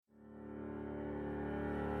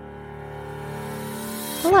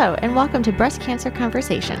Hello, and welcome to Breast Cancer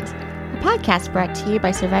Conversations, a podcast brought to you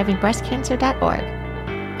by SurvivingBreastCancer.org.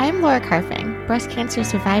 I am Laura Carfing, breast cancer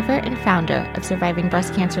survivor and founder of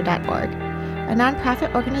SurvivingBreastCancer.org, a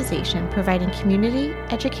nonprofit organization providing community,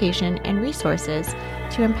 education, and resources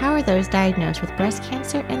to empower those diagnosed with breast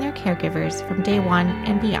cancer and their caregivers from day one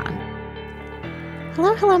and beyond.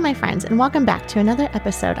 Hello, my friends, and welcome back to another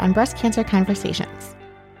episode on Breast Cancer Conversations.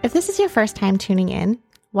 If this is your first time tuning in,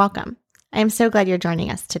 welcome. I am so glad you're joining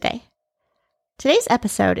us today. Today's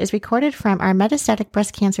episode is recorded from our Metastatic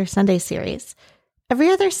Breast Cancer Sunday series. Every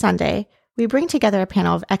other Sunday, we bring together a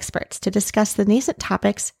panel of experts to discuss the nascent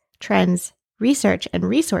topics, trends, research, and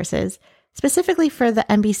resources specifically for the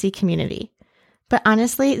MBC community. But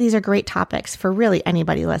honestly, these are great topics for really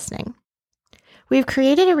anybody listening. We've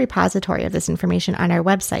created a repository of this information on our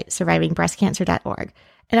website, SurvivingBreastCancer.org,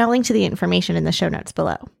 and I'll link to the information in the show notes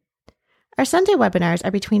below. Our Sunday webinars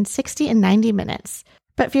are between 60 and 90 minutes,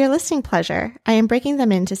 but for your listening pleasure, I am breaking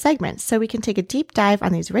them into segments so we can take a deep dive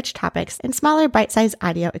on these rich topics in smaller bite-sized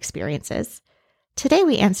audio experiences. Today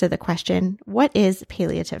we answer the question, what is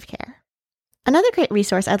palliative care? Another great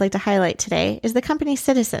resource I'd like to highlight today is the company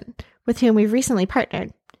Ciitizen, with whom we've recently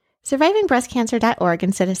partnered. SurvivingBreastCancer.org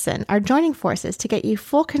and Ciitizen are joining forces to get you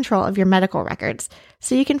full control of your medical records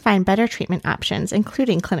so you can find better treatment options,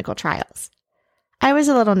 including clinical trials. I was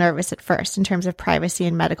a little nervous at first in terms of privacy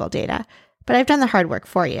and medical data, but I've done the hard work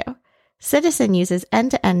for you. Ciitizen uses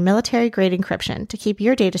end-to-end military-grade encryption to keep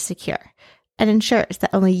your data secure and ensures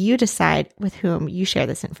that only you decide with whom you share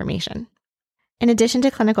this information. In addition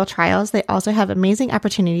to clinical trials, they also have amazing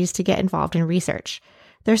opportunities to get involved in research.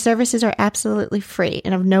 Their services are absolutely free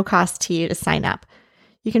and of no cost to you to sign up.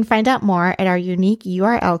 You can find out more at our unique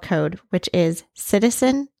URL code, which is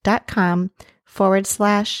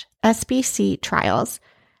ciitizen.com/SBC trials,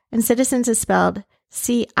 and Ciitizen is spelled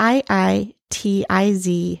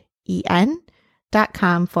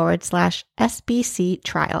CIITIZEN.com/SBC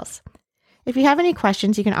trials. If you have any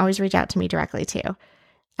questions, you can always reach out to me directly too.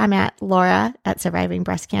 I'm at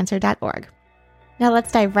Laura@SurvivingBreastCancer.org. Now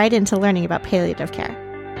let's dive right into learning about palliative care.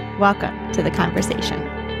 Welcome to the conversation.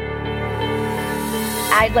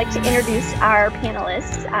 I'd like to introduce our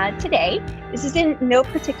panelists today. This is in no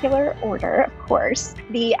particular order, of course.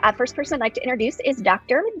 The first person I'd like to introduce is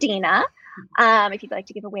Dr. Medina. If you'd like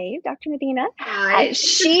to give a wave, Dr. Medina.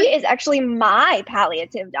 She is actually my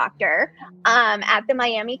palliative doctor at the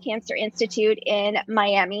Miami Cancer Institute in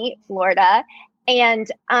Miami, Florida.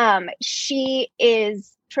 And she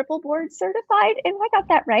is triple board certified. And I got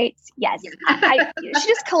that right. Yes. She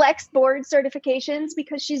just collects board certifications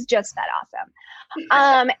because she's just that awesome.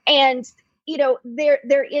 And you know,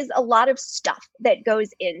 there is a lot of stuff that goes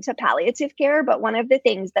into palliative care, but one of the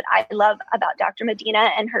things that I love about Dr. Medina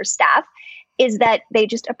and her staff is that they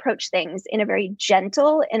just approach things in a very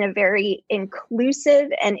gentle, in a very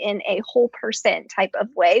inclusive, and in a whole person type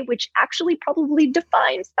of way, which actually probably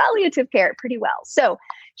defines palliative care pretty well. So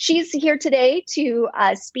she's here today to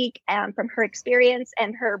speak from her experience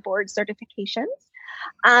and her board certifications.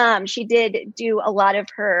 She did do a lot of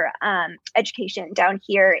her education down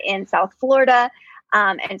here in South Florida.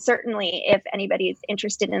 And certainly if anybody's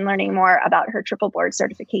interested in learning more about her triple board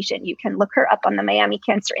certification, you can look her up on the Miami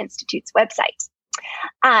Cancer Institute's website.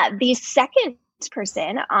 The second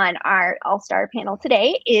person on our all-star panel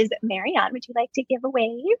today is Marianne. Would you like to give a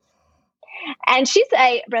wave? And she's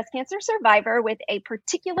a breast cancer survivor with a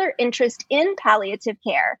particular interest in palliative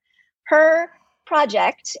care. Her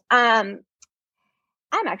project, I'm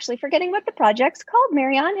actually forgetting what the project's called.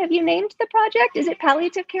 Marianne, have you named the project? Is it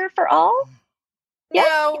Palliative Care for All?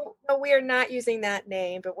 Yes? No, we are not using that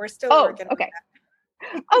name, but we're still working on that.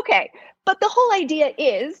 Okay. But the whole idea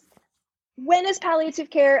is, when is palliative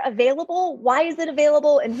care available? Why is it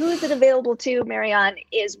available? And who is it available to? Marianne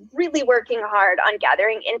is really working hard on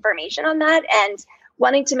gathering information on that and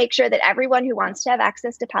wanting to make sure that everyone who wants to have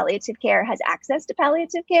access to palliative care has access to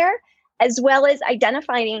palliative care, as well as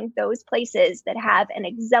identifying those places that have an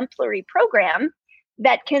exemplary program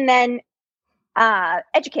that can then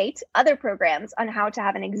educate other programs on how to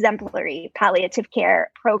have an exemplary palliative care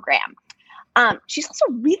program. She's also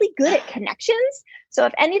really good at connections. So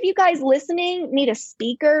if any of you guys listening need a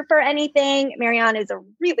speaker for anything, Marianne is a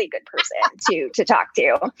really good person to talk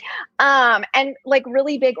to. And like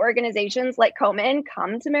really big organizations like Komen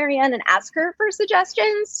come to Marianne and ask her for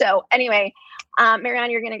suggestions. So anyway, Marianne,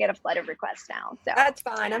 you're going to get a flood of requests now. So that's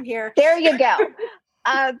fine. I'm here. There you go.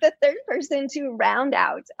 The third person to round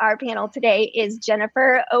out our panel today is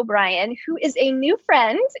Jennifer O'Brien, who is a new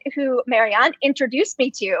friend who Marianne introduced me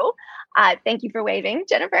to. Thank you for waving,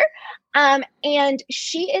 Jennifer. And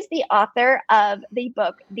she is the author of the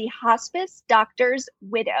book, The Hospice Doctor's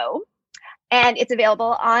Widow, and it's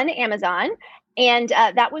available on Amazon. And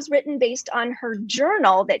that was written based on her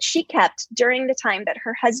journal that she kept during the time that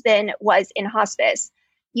her husband was in hospice.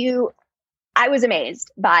 I was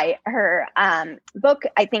amazed by her book.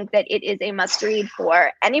 I think that it is a must read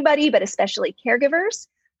for anybody, but especially caregivers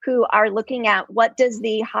who are looking at what does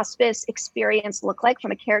the hospice experience look like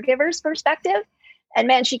from a caregiver's perspective. And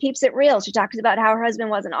man, she keeps it real. She talks about how her husband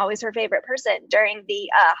wasn't always her favorite person during the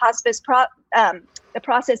hospice the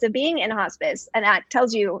process of being in hospice. And that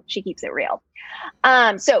tells you she keeps it real.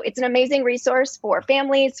 So it's an amazing resource for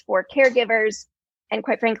families, for caregivers, and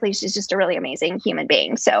quite frankly, she's just a really amazing human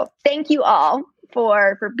being. So thank you all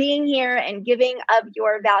for being here and giving of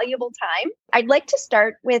your valuable time. I'd like to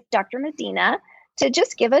start with Dr. Medina to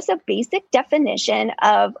just give us a basic definition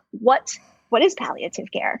of what is palliative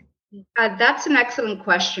care. That's an excellent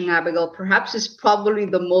question, Abigail. Perhaps it's probably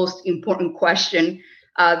the most important question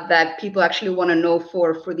that people actually want to know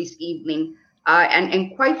for this evening.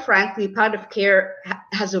 And quite frankly, palliative care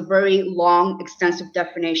has a very long, extensive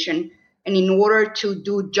definition. And in order to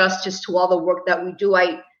do justice to all the work that we do,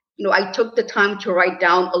 I took the time to write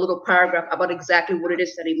down a little paragraph about exactly what it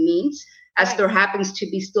is that it means, as there happens to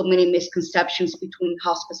be still many misconceptions between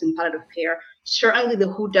hospice and palliative care. Certainly the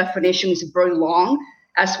WHO definition is very long,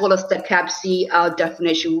 as well as the CAPC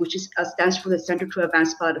definition, which stands for the Center to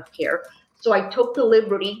Advance Palliative Care. So I took the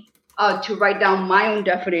liberty to write down my own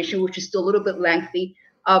definition, which is still a little bit lengthy,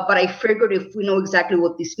 but I figured if we know exactly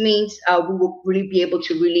what this means, we will really be able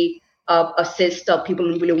to really assist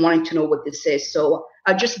people in really wanting to know what this is. So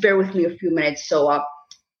just bear with me a few minutes. So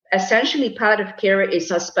essentially, palliative care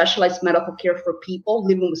is a specialized medical care for people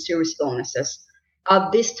living with serious illnesses.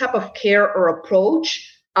 This type of care or approach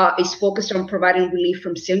is focused on providing relief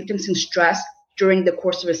from symptoms and stress during the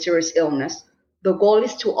course of a serious illness. The goal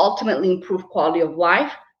is to ultimately improve quality of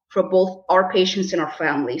life for both our patients and our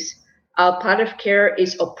families. Palliative care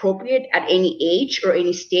is appropriate at any age or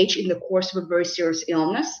any stage in the course of a very serious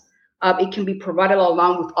illness. It can be provided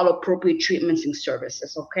along with all appropriate treatments and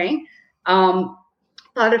services, okay?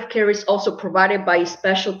 Palliative care is also provided by a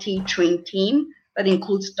specialty trained team that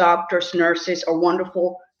includes doctors, nurses, or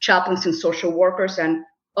wonderful chaplains and social workers and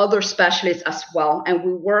other specialists as well. And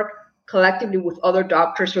we work collectively with other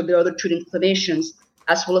doctors or the other treating clinicians,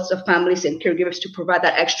 as well as the families and caregivers to provide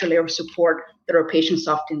that extra layer of support that our patients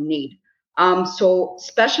often need. So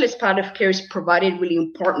specialist palliative care is provided really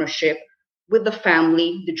in partnership with the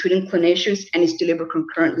family, the treating clinicians, and is delivered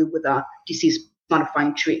concurrently with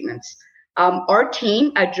disease-modifying treatments. Our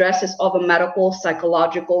team addresses all the medical,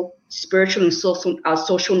 psychological, spiritual, and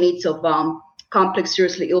social needs of complex,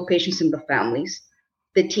 seriously ill patients and the families.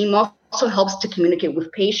 The team also helps to communicate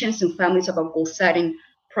with patients and families about goal setting,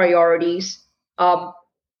 priorities,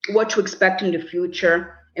 what to expect in the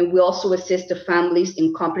future, and we also assist the families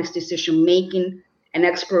in complex decision-making and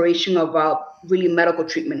exploration of really medical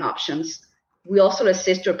treatment options. We also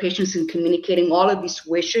assist our patients in communicating all of these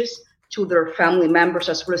wishes to their family members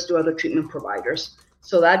as well as to other treatment providers.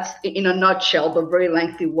 So that's, in a nutshell, but very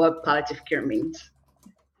lengthy, what palliative care means.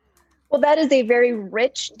 Well, that is a very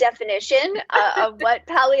rich definition of what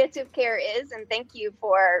palliative care is. And thank you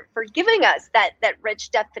for giving us that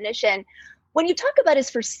rich definition. When you talk about is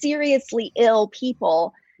for seriously ill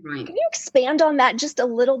people, right, can you expand on that just a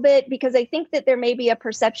little bit? Because I think that there may be a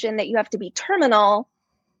perception that you have to be terminal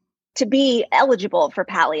to be eligible for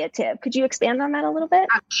palliative. Could you expand on that a little bit?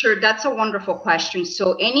 Sure, that's a wonderful question.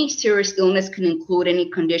 So any serious illness can include any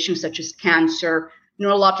conditions such as cancer,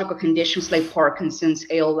 neurological conditions like Parkinson's,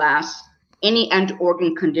 ALS, any end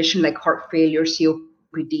organ condition like heart failure,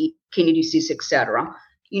 COPD, kidney disease, etc.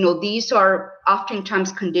 These are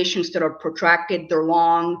oftentimes conditions that are protracted, they're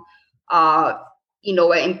long,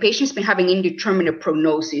 and patients been having indeterminate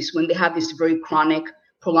prognosis when they have these very chronic,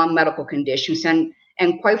 prolonged medical conditions.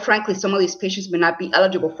 And quite frankly, some of these patients may not be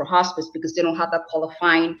eligible for hospice because they don't have that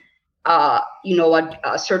qualifying, a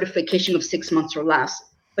certification of 6 months or less.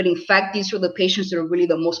 But in fact, these are the patients that are really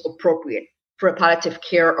the most appropriate for a palliative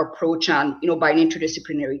care approach by an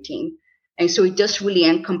interdisciplinary team. And so it does really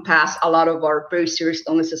encompass a lot of our very serious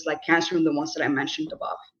illnesses like cancer and the ones that I mentioned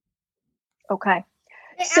above. Okay.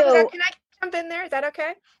 Hey, so can I jump in there? Is that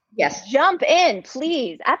okay? Yes. Jump in,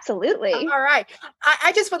 please. Absolutely. All right.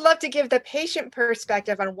 I just would love to give the patient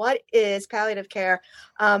perspective on what is palliative care.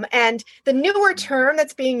 And the newer term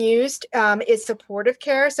that's being used is supportive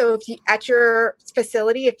care. So if you, at your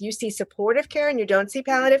facility, if you see supportive care and you don't see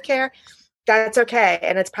palliative care, That's okay.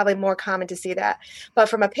 And it's probably more common to see that. But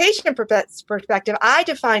from a patient perspective, I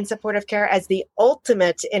define supportive care as the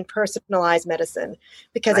ultimate in personalized medicine,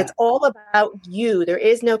 because it's all about you. There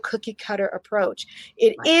is no cookie cutter approach.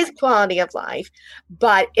 It is quality of life,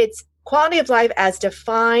 but it's quality of life as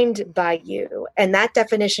defined by you. And that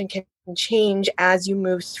definition can change as you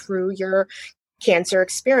move through your cancer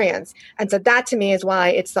experience. And so that to me is why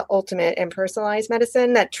it's the ultimate in personalized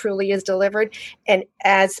medicine that truly is delivered. And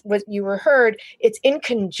as what you were heard, it's in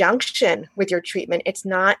conjunction with your treatment. It's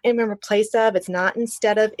not in replace of, it's not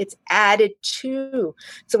instead of, it's added to.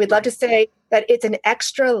 So we'd love to say that it's an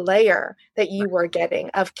extra layer that you are getting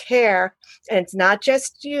of care. And it's not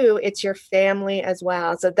just you, it's your family as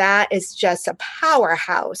well. So that is just a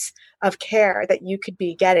powerhouse of care that you could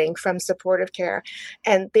be getting from supportive care.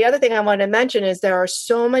 And the other thing I want to mention is there are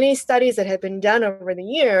so many studies that have been done over the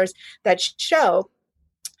years that show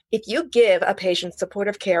if you give a patient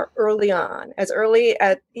supportive care early on, as early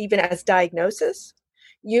as even as diagnosis,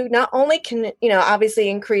 you not only can, obviously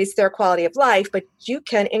increase their quality of life, but you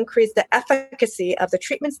can increase the efficacy of the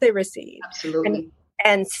treatments they receive. Absolutely.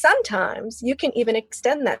 And sometimes you can even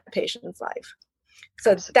extend that patient's life.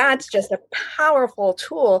 So that's just a powerful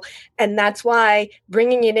tool. And that's why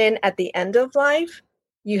bringing it in at the end of life,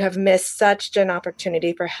 you have missed such an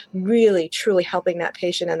opportunity for really, truly helping that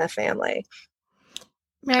patient and the family.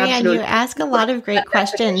 Marianne, you ask a lot of great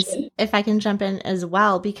questions, if I can jump in as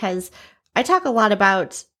well, because I talk a lot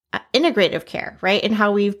about integrative care, right? And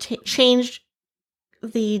how we've changed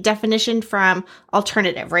the definition from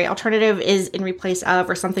alternative, right? Alternative is in replace of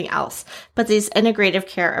or something else, but this integrative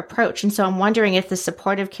care approach. And so I'm wondering if the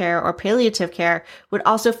supportive care or palliative care would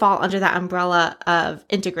also fall under that umbrella of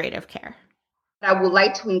integrative care. I would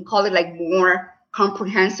like to call it like more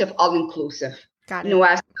comprehensive, all-inclusive. Got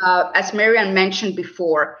it. As Marianne mentioned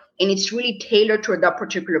before, and it's really tailored to that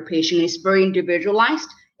particular patient. It's very individualized,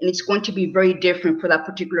 and it's going to be very different for that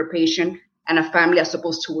particular patient and a family as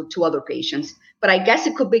opposed to other patients. But I guess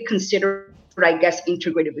it could be considered,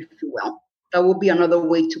 integrative, if you will. That would be another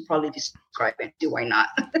way to probably describe it. Why not?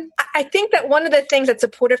 I think that one of the things that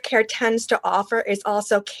supportive care tends to offer is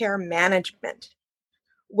also care management,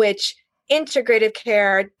 which integrative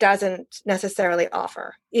care doesn't necessarily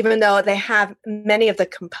offer, even though they have many of the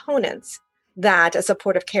components that a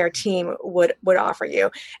supportive care team would offer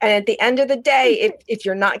you. And at the end of the day, if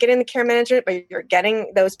you're not getting the care management, but you're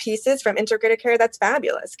getting those pieces from integrated care, that's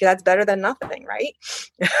fabulous, because that's better than nothing, right?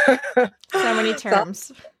 So many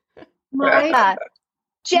terms.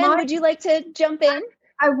 Jen, would you like to jump in?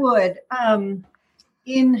 I would.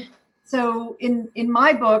 In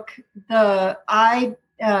my book,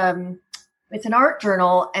 it's an art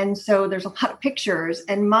journal, and so there's a lot of pictures.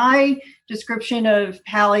 And my description of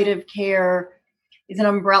palliative care is an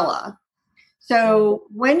umbrella. So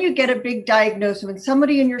when you get a big diagnosis, when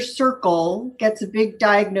somebody in your circle gets a big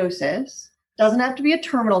diagnosis, doesn't have to be a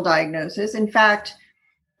terminal diagnosis. In fact,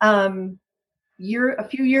 a few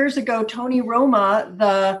years ago, Tony Roma,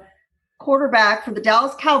 the quarterback for the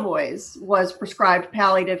Dallas Cowboys, was prescribed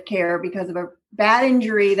palliative care because of a bad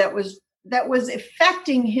injury that was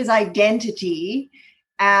affecting his identity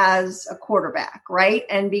as a quarterback, right?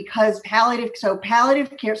 And because palliative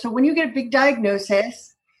care, so when you get a big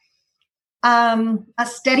diagnosis, a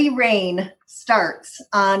steady rain starts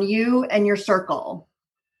on you and your circle.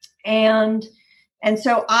 And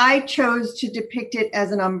so I chose to depict it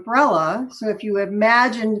as an umbrella. So if you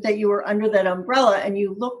imagined that you were under that umbrella and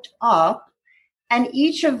you looked up, and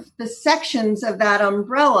each of the sections of that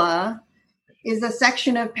umbrella is a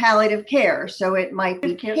section of palliative care. So it might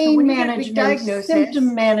be pain management,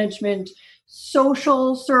 symptom management,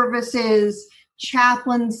 social services,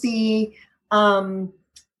 chaplaincy, and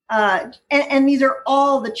these are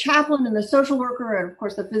all the chaplain and the social worker, and of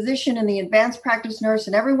course the physician and the advanced practice nurse.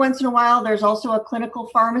 And every once in a while, there's also a clinical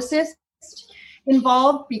pharmacist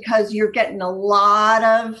involved, because you're getting a lot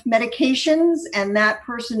of medications, and that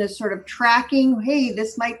person is sort of tracking, hey,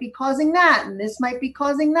 this might be causing that, and this might be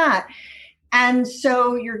causing that. And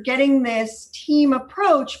so you're getting this team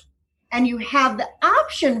approach, and you have the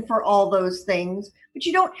option for all those things, but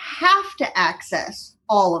you don't have to access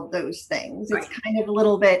all of those things. Right. It's kind of a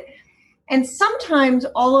little bit, and sometimes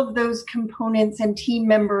all of those components and team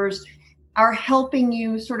members are helping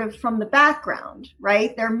you sort of from the background,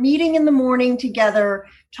 right? They're meeting in the morning together,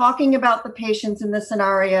 talking about the patients in the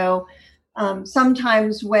scenario.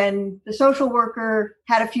 Sometimes when the social worker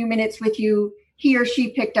had a few minutes with you, he or she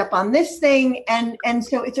picked up on this thing. And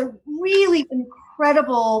so it's a really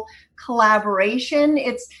incredible collaboration.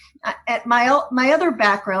 It's at my other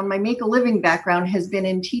background, my Make a Living background has been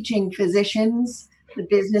in teaching physicians the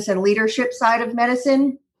business and leadership side of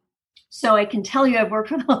medicine. So I can tell you I've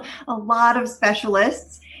worked with a lot of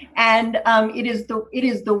specialists, and it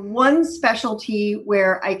is the one specialty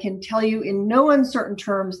where I can tell you in no uncertain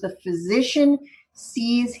terms the physician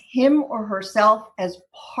sees him or herself as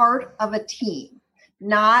part of a team,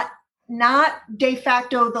 not de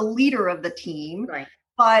facto the leader of the team, right,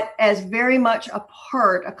 but as very much a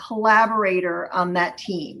collaborator on that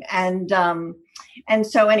team. And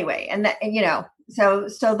so anyway, that's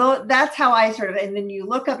how I sort of, and then you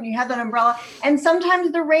look up and you have that umbrella, and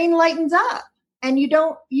sometimes the rain lightens up and you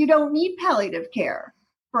don't need palliative care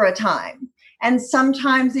for a time. And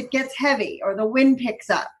sometimes it gets heavy or the wind picks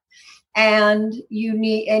up and you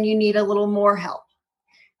need a little more help.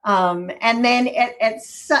 And then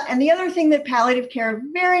and the other thing that palliative care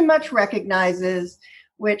very much recognizes,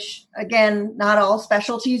 which again, not all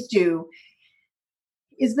specialties do,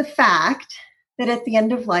 is the fact that at the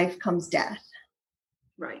end of life comes death.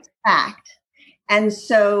 Right. Fact. And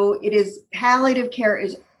so palliative care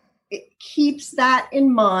it keeps that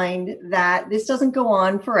in mind, that this doesn't go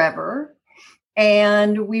on forever.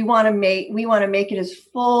 And we want to make it as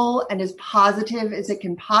full and as positive as it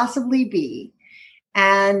can possibly be.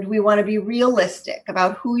 And we want to be realistic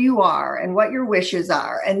about who you are and what your wishes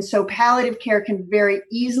are. And so palliative care can very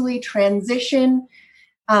easily transition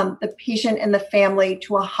the patient and the family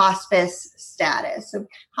to a hospice status. So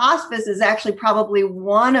hospice is actually probably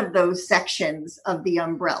one of those sections of the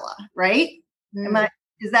umbrella, right? Mm.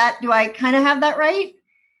 Do I kind of have that right?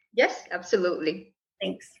 Yes, absolutely.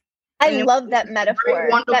 Thanks. I love that metaphor.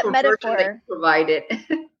 That metaphor provided.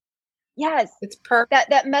 Yes, it's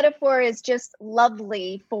perfect. That metaphor is just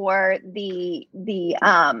lovely for the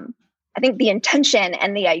I think the intention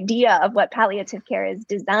and the idea of what palliative care is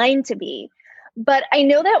designed to be. But I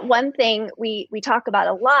know that one thing we talk about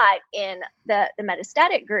a lot in the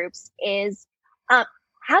metastatic groups is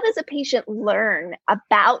how does a patient learn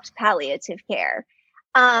about palliative care?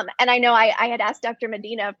 And I know I had asked Dr.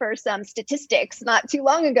 Medina for some statistics not too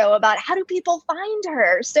long ago about how do people find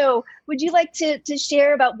her. So would you like to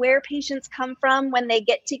share about where patients come from when they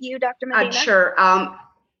get to you, Dr. Medina? Sure.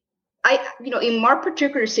 In my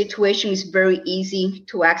particular situation, it's very easy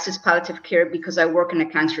to access palliative care because I work in a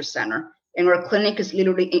cancer center and our clinic is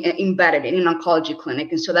literally embedded in an oncology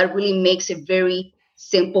clinic. And so that really makes it very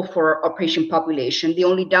simple for our patient population. The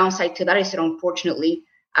only downside to that is that unfortunately,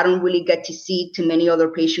 I don't really get to see too many other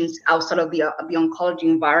patients outside of the oncology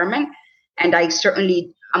environment. And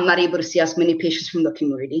I'm not able to see as many patients from the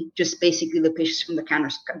community, just basically the patients from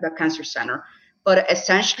the cancer center. But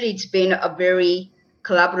essentially, it's been a very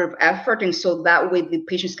collaborative effort. And so that way the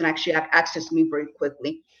patients can actually access me very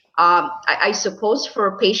quickly. I suppose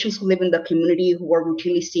for patients who live in the community who are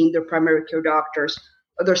routinely seeing their primary care doctors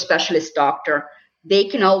or their specialist doctor, they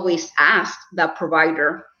can always ask that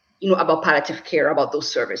provider about palliative care, about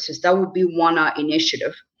those services. That would be one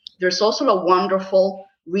initiative. There's also a wonderful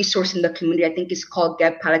resource in the community. I think it's called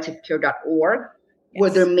getpalliativecare.org, yes,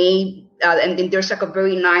 where there may, and then there's like a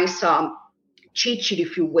very nice cheat sheet,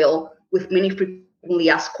 if you will, with many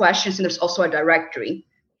frequently asked questions. And there's also a directory.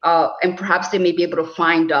 And perhaps they may be able to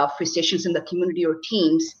find physicians in the community or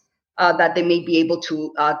teams that they may be able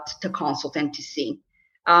to consult and to see.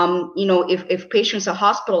 If patients are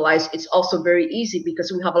hospitalized, it's also very easy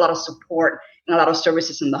because we have a lot of support and a lot of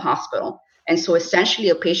services in the hospital. And so essentially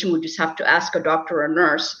a patient would just have to ask a doctor or a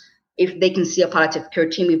nurse if they can see a palliative care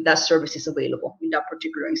team, if that service is available in that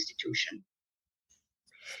particular institution.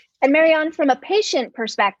 And Marianne, from a patient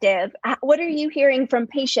perspective, what are you hearing from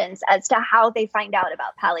patients as to how they find out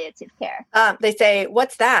about palliative care? They say,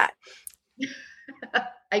 "What's that?"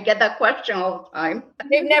 I get that question all the time.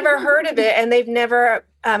 They've never heard of it, and they've never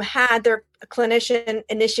had their clinician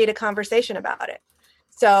initiate a conversation about it.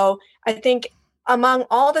 So I think among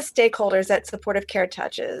all the stakeholders that supportive care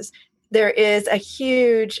touches, there is a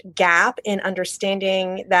huge gap in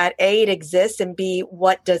understanding that A, it exists, and B,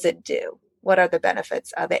 what does it do? What are the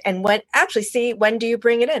benefits of it? And when do you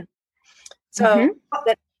bring it in? So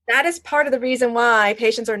that is part of the reason why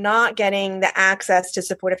patients are not getting the access to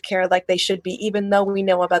supportive care like they should be, even though we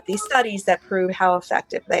know about these studies that prove how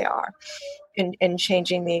effective they are in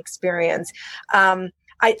changing the experience.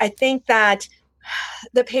 I think that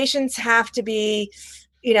the patients have to be,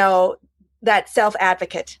 that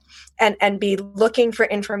self-advocate and be looking for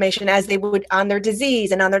information as they would on their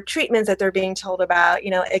disease and on their treatments that they're being told about,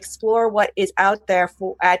 explore what is out there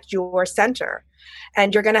at your center.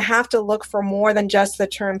 And you're going to have to look for more than just the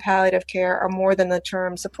term palliative care or more than the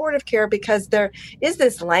term supportive care, because there is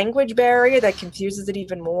this language barrier that confuses it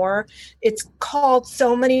even more. It's called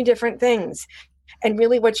so many different things. And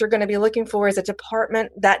really what you're going to be looking for is a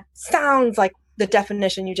department that sounds like the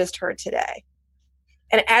definition you just heard today.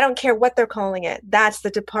 And I don't care what they're calling it. That's the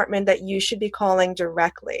department that you should be calling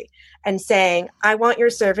directly and saying, I want your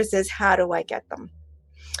services. How do I get them?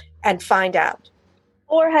 And find out.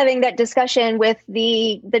 Or having that discussion with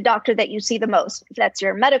the doctor that you see the most. If that's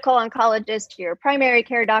your medical oncologist, your primary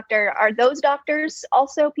care doctor, are those doctors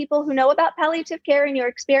also people who know about palliative care in your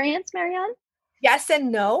experience, Marianne? Yes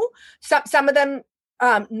and no. Some of them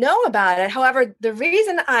know about it. However, the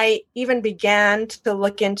reason I even began to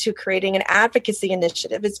look into creating an advocacy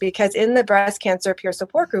initiative is because in the breast cancer peer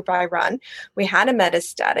support group I run, we had a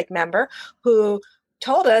metastatic member who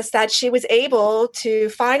told us that she was able to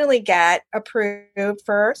finally get approved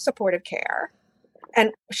for supportive care.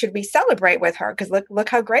 And should we celebrate with her? Because look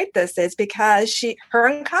how great this is, because her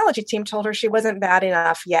oncology team told her she wasn't bad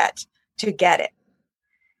enough yet to get it.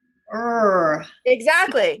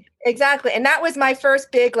 Exactly. And that was my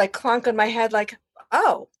first big clunk on my head,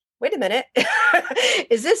 oh, wait a minute.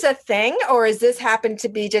 Is this a thing? Or is this happened to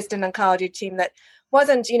be just an oncology team that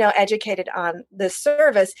wasn't, educated on this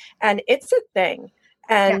service? And it's a thing.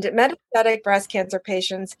 And metastatic breast cancer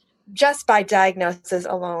patients, just by diagnosis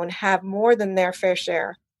alone, have more than their fair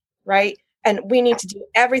share, right? And we need to do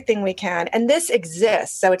everything we can. And this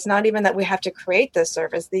exists. So it's not even that we have to create this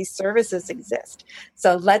service. These services exist.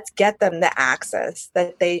 So let's get them the access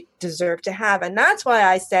that they deserve to have. And that's why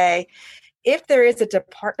I say, if there is a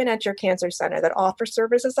department at your cancer center that offers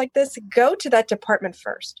services like this, go to that department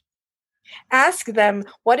first. Ask them,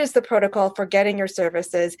 what is the protocol for getting your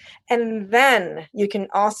services? And then you can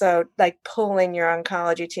also pull in your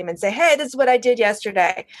oncology team and say, hey, this is what I did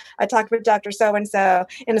yesterday. I talked with Dr. So-and-so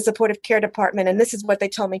in the supportive care department, and this is what they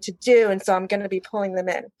told me to do. And so I'm going to be pulling them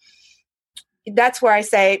in. That's where I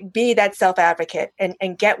say, be that self-advocate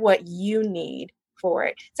and get what you need for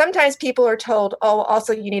it. Sometimes people are told, oh,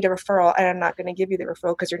 also you need a referral, and I'm not going to give you the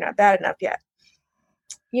referral because you're not bad enough yet.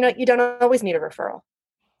 You don't always need a referral.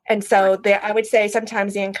 And so I would say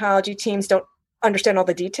sometimes the oncology teams don't understand all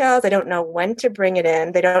the details. They don't know when to bring it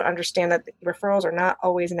in. They don't understand that referrals are not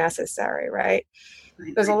always necessary, right?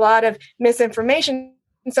 There's a lot of misinformation.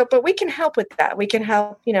 And so, but we can help with that. We can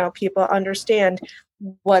help, people understand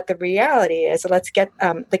what the reality is. So let's get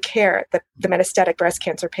the care that the metastatic breast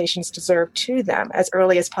cancer patients deserve to them as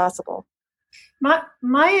early as possible.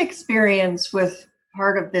 My experience with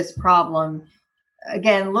part of this problem,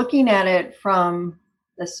 again, looking at it from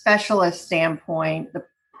the specialist standpoint, the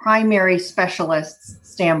primary specialist's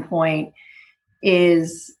standpoint,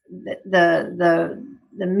 is the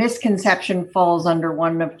misconception falls under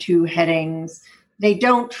one of two headings. They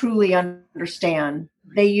don't truly understand.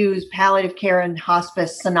 They use palliative care and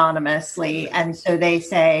hospice synonymously, and so they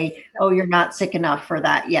say, "Oh, you're not sick enough for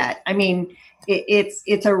that yet." I mean,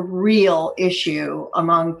 it's a real issue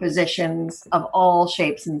among physicians of all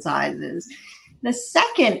shapes and sizes. The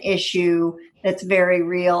second issue that's very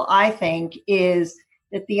real, I think, is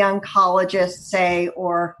that the oncologists say,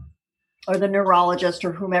 or the neurologist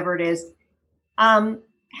or whomever it is,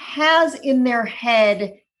 has in their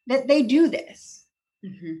head that they do this,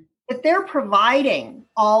 that they're providing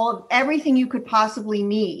everything you could possibly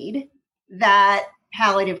need that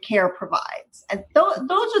palliative care provides. And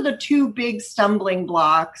those are the two big stumbling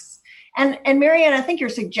blocks. And Marianne, I think your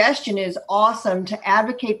suggestion is awesome, to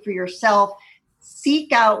advocate for yourself.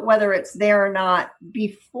 Seek out whether it's there or not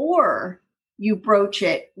before you broach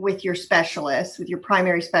it with your specialist, with your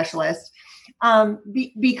primary specialist,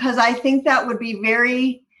 because I think that would be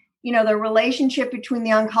very, the relationship between the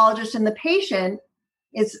oncologist and the patient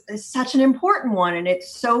is such an important one, and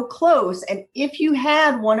it's so close. And if you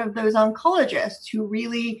had one of those oncologists who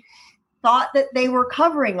really thought that they were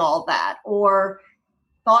covering all that, or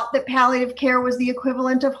thought that palliative care was the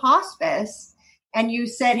equivalent of hospice, and you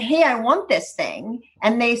said, hey, I want this thing.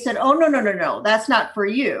 And they said, oh, no, that's not for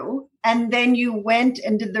you. And then you went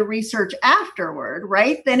and did the research afterward,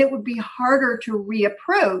 right? Then it would be harder to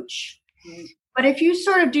reapproach. But if you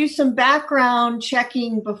sort of do some background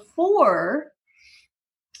checking before,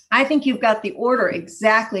 I think you've got the order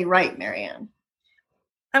exactly right, Marianne.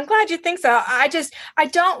 I'm glad you think so. I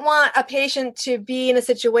don't want a patient to be in a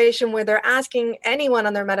situation where they're asking anyone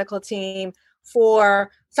on their medical team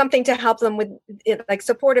for something to help them with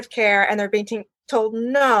supportive care, and they're being told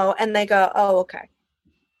no, and they go, oh, okay.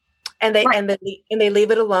 And they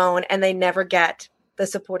leave it alone, and they never get the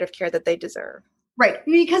supportive care that they deserve. Right.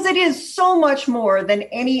 Because it is so much more than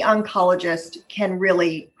any oncologist can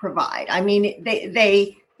really provide. I mean,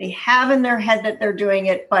 they have in their head that they're doing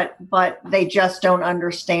it, but they just don't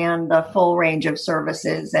understand the full range of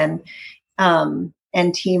services and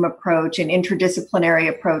team approach and interdisciplinary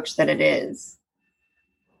approach that it is.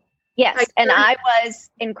 Yes. And I was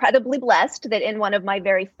incredibly blessed that in one of my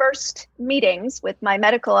very first meetings with my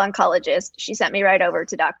medical oncologist, she sent me right over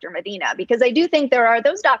to Dr. Medina, because I do think there are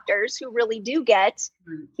those doctors who really do get,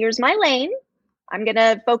 here's my lane. I'm going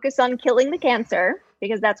to focus on killing the cancer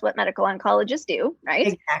because that's what medical oncologists do, right?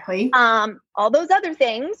 Exactly. All those other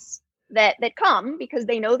things that come because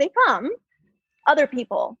they know they come, other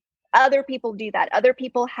people do that. Other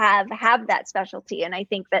people have that specialty. And I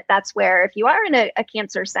think that that's where, if you are in a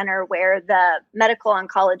cancer center where the medical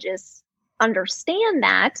oncologists understand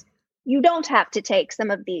that, you don't have to take some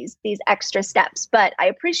of these extra steps. But I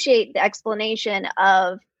appreciate the explanation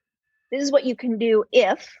of this is what you can do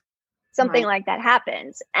if something like that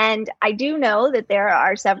happens. And I do know that there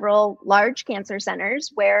are several large cancer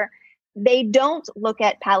centers where they don't look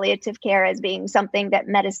at palliative care as being something that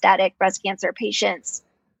metastatic breast cancer patients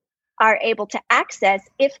are able to access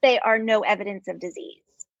if they are no evidence of disease.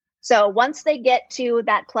 So once they get to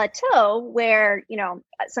that plateau where,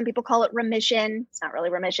 some people call it remission, it's not really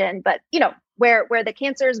remission, but, where the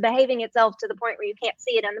cancer is behaving itself to the point where you can't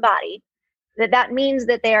see it in the body, that means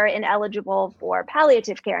that they are ineligible for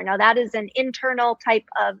palliative care. Now, that is an internal type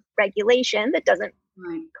of regulation that doesn't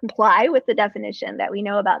comply with the definition that we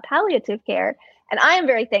know about palliative care. And I am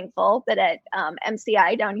very thankful that at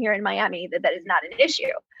MCI down here in Miami, that is not an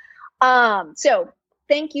issue. So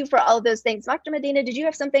thank you for all of those things. Dr. Medina, did you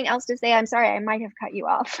have something else to say? I'm sorry, I might have cut you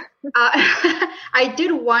off. I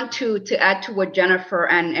did want to add to what Jennifer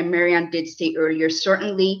and Marianne did say earlier.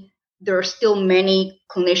 Certainly, there are still many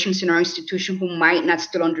clinicians in our institution who might not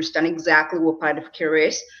still understand exactly what palliative care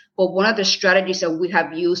is. But one of the strategies that we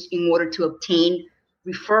have used in order to obtain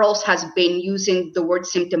referrals has been using the word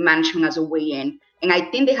symptom management as a way in. And I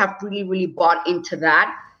think they have really, really bought into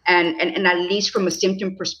that. And at least from a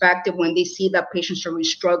symptom perspective, when they see that patients are really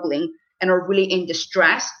struggling and are really in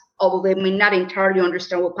distress, although they may not entirely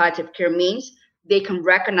understand what palliative care means, they can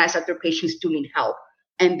recognize that their patients do need help,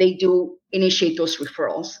 and they do initiate those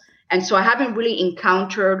referrals. And so I haven't really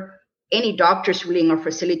encountered any doctors really in our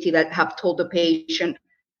facility that have told the patient,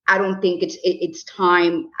 I don't think it's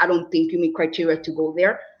time, I don't think you meet criteria to go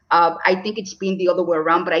there. I think it's been the other way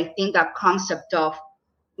around, but I think that concept of,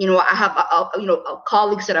 I have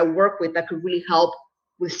colleagues that I work with that could really help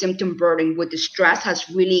with symptom burden, with distress, has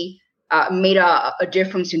really made a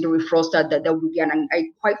difference in the referrals that we get. And I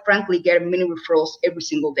quite frankly get many referrals every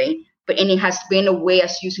single day. But it has been a way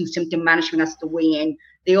as using symptom management as the way in.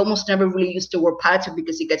 They almost never really use the word palliative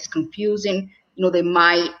because it gets confusing. They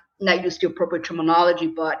might not use the appropriate terminology,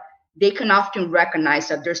 but they can often recognize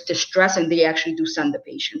that there's distress and they actually do send the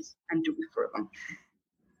patients and do refer them.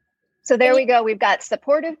 So there we go. We've got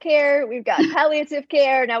supportive care. We've got palliative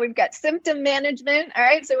care. Now we've got symptom management. All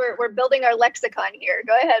right. So we're building our lexicon here.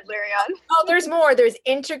 Go ahead, Marianne. Oh, there's more. There's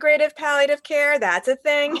integrative palliative care. That's a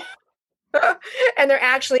thing. And there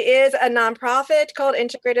actually is a nonprofit called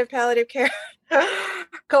Integrative Palliative Care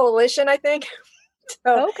Coalition, I think.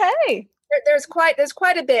 So okay. There's quite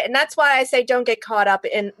a bit. And that's why I say don't get caught up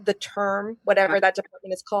in the term, whatever that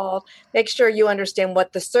department is called. Make sure you understand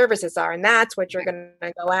what the services are. And that's what you're going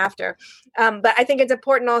to go after. But I think it's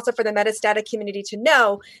important also for the metastatic community to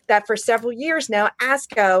know that for several years now,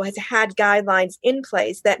 ASCO has had guidelines in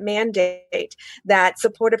place that mandate that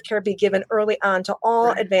supportive care be given early on to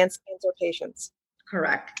all advanced cancer patients.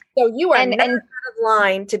 Correct. So you are not out of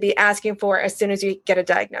line to be asking for as soon as you get a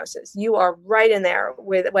diagnosis. You are right in there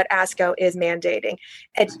with what ASCO is mandating.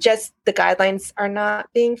 It's just the guidelines are not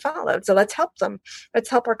being followed. So let's help them. Let's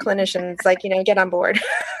help our clinicians, get on board.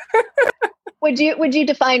 Would you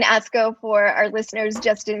define ASCO for our listeners,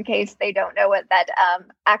 just in case they don't know what that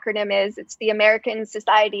acronym is? It's the American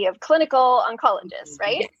Society of Clinical Oncologists,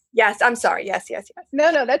 right? Yes, I'm sorry. Yes.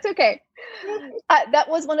 No, that's okay. That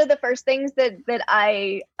was one of the first things that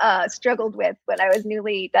I struggled with when I was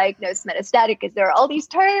newly diagnosed metastatic, is there are all these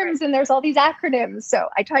terms and there's all these acronyms. So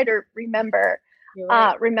I try to remember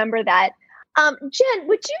that. Jen,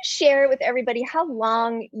 would you share with everybody how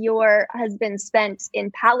long your husband spent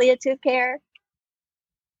in palliative care?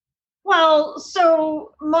 Well,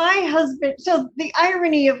 so the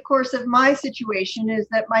irony, of course, of my situation is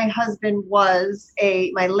that my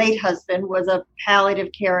late husband was a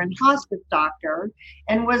palliative care and hospice doctor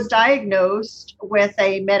and was diagnosed with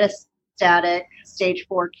a metastatic stage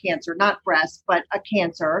 4 cancer, not breast, but a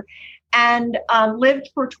cancer, and lived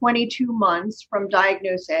for 22 months from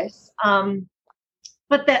diagnosis.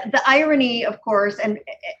 But the irony, of course, and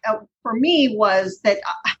for me was that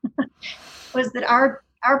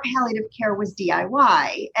our palliative care was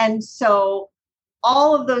DIY. And so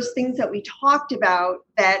all of those things that we talked about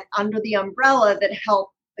that under the umbrella that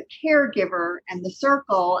help the caregiver and the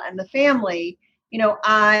circle and the family,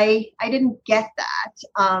 I didn't get that.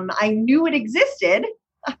 I knew it existed.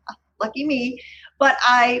 Lucky me. But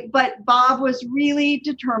Bob was really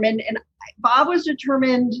determined, and Bob was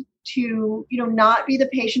determined to, not be the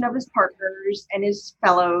patient of his partners and his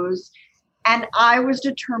fellows. And I was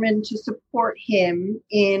determined to support him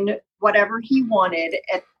in whatever he wanted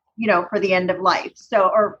for the end of life.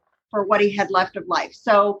 Or for what he had left of life.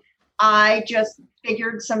 So I just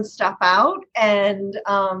figured some stuff out, and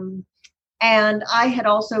I had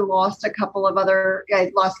also lost a couple of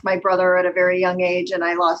I lost my brother at a very young age, and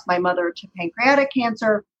I lost my mother to pancreatic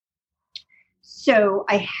cancer. So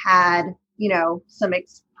I had, some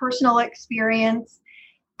personal experience,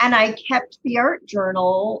 and I kept the art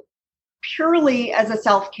journal purely as a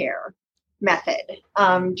self-care method,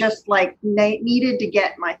 just like needed to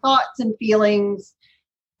get my thoughts and feelings.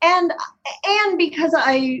 And because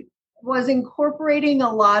I was incorporating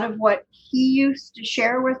a lot of what he used to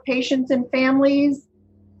share with patients and families,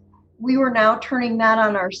 we were now turning that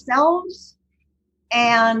on ourselves.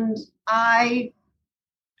 And I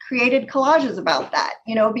created collages about that,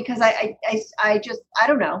 because I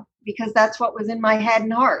don't know, because that's what was in my head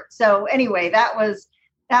and heart. So anyway, that was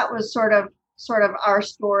sort of our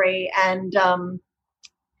story. And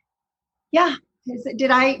yeah. Did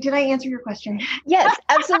I answer your question? Yes,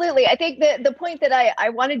 absolutely. I think the point that I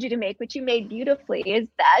wanted you to make, which you made beautifully, is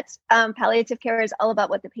that palliative care is all about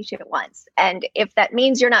what the patient wants. And if that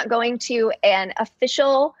means you're not going to an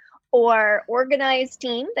official or organized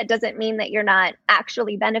team, that doesn't mean that you're not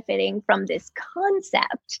actually benefiting from this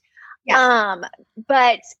concept. Yeah.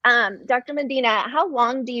 But Dr. Medina, how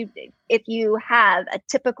long if you have a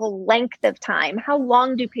typical length of time, how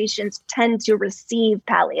long do patients tend to receive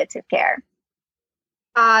palliative care?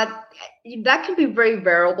 That can be very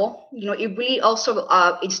variable. It really also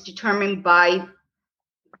is determined by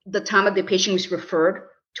the time that the patient is referred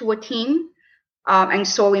to a team. And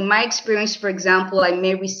so in my experience, for example, I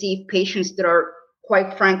may receive patients that are,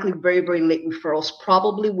 quite frankly, very, very late referrals,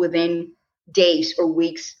 probably within days or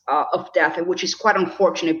weeks of death, which is quite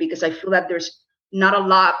unfortunate because I feel that there's not a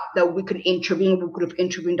lot that we could intervene. We could have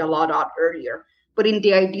intervened a lot earlier. But in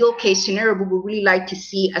the ideal case scenario, we would really like to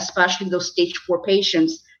see, especially those stage 4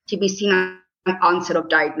 patients, to be seen at onset of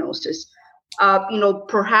diagnosis.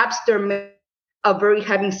 Perhaps there may a very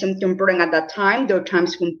heavy symptom burden at that time. There are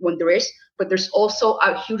times when there is, but there's also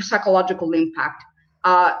a huge psychological impact.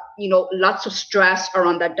 Lots of stress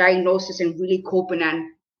around that diagnosis and really coping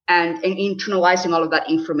and internalizing all of that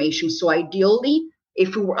information. So ideally,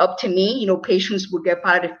 if it were up to me, patients would get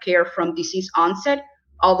palliative care from disease onset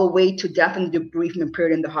all the way to death and the bereavement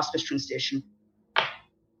period in the hospice transition.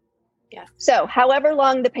 Yeah. So however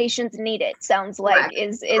long the patients need it, sounds like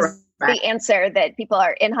is the answer that people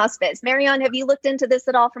are in hospice. Marianne, have you looked into this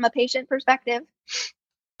at all from a patient perspective?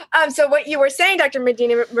 So what you were saying, Dr.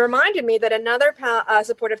 Medina, reminded me that another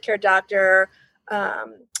supportive care doctor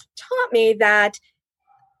taught me that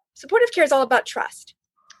supportive care is all about trust.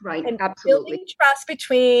 Right, and absolutely. Building trust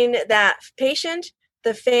between that patient,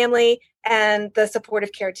 the family, and the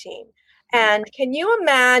supportive care team. And can you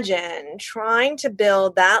imagine trying to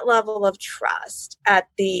build that level of trust at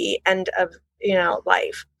the end of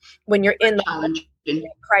life when you're in the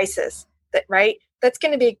crisis? Right? That's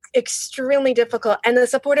going to be extremely difficult. And the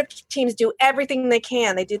supportive teams do everything they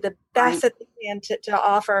can. They do the best that they can to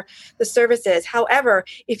offer the services. However,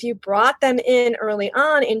 if you brought them in early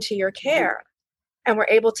on into your care and were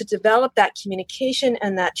able to develop that communication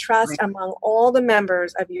and that trust among all the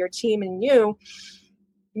members of your team and you,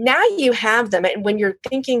 now you have them. And when you're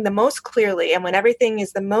thinking the most clearly and when everything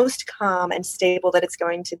is the most calm and stable that it's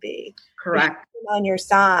going to be. Correct. On your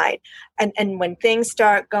side. And when things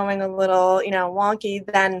start going a little, wonky,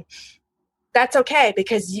 then that's okay,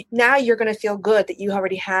 because now you're going to feel good that you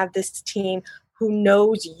already have this team who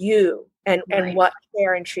knows you and what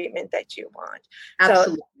care and treatment that you want.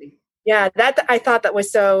 Absolutely. So, yeah, that I thought that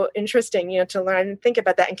was so interesting, to learn and think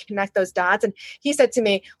about that and connect those dots. And he said to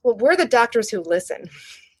me, well, we're the doctors who listen.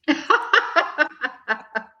 I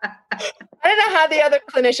don't know how the other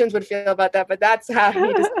clinicians would feel about that, but that's how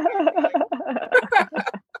he described it.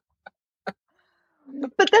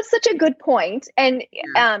 But that's such a good point. And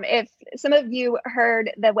if some of you heard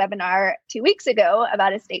the webinar 2 weeks ago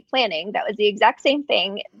about estate planning, that was the exact same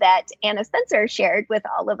thing that Anna Spencer shared with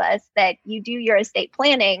all of us, that you do your estate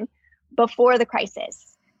planning before the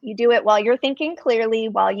crisis. You do it while you're thinking clearly,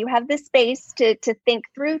 while you have the space to think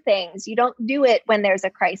through things. You don't do it when there's a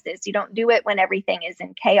crisis. You don't do it when everything is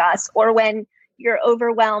in chaos or when you're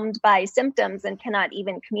overwhelmed by symptoms and cannot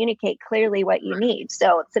even communicate clearly what you need.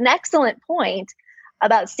 So it's an excellent point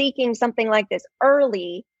about seeking something like this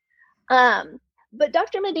early. But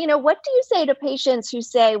Dr. Medina, what do you say to patients who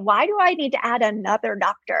say, why do I need to add another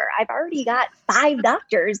doctor? I've already got 5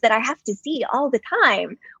 doctors that I have to see all the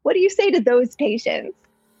time. What do you say to those patients?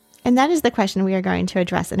 And that is the question we are going to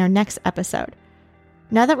address in our next episode.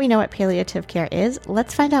 Now that we know what palliative care is,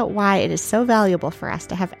 let's find out why it is so valuable for us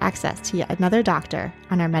to have access to yet another doctor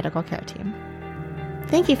on our medical care team.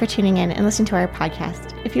 Thank you for tuning in and listening to our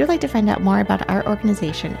podcast. If you would like to find out more about our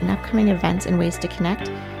organization and upcoming events and ways to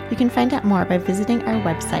connect, you can find out more by visiting our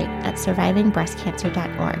website at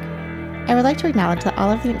survivingbreastcancer.org. I would like to acknowledge that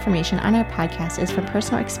all of the information on our podcast is from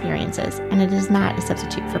personal experiences, and it is not a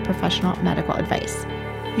substitute for professional medical advice.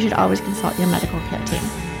 You should always consult your medical care team.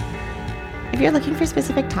 If you're looking for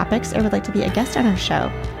specific topics or would like to be a guest on our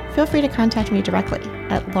show, feel free to contact me directly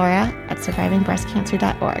at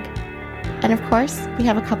laura@survivingbreastcancer.org. And of course, we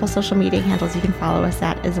have a couple social media handles you can follow us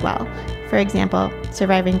at as well. For example,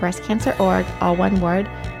 Surviving Breast Cancer Org, all one word,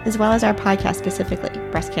 as well as our podcast specifically,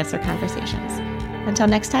 Breast Cancer Conversations. Until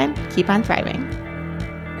next time, keep on thriving.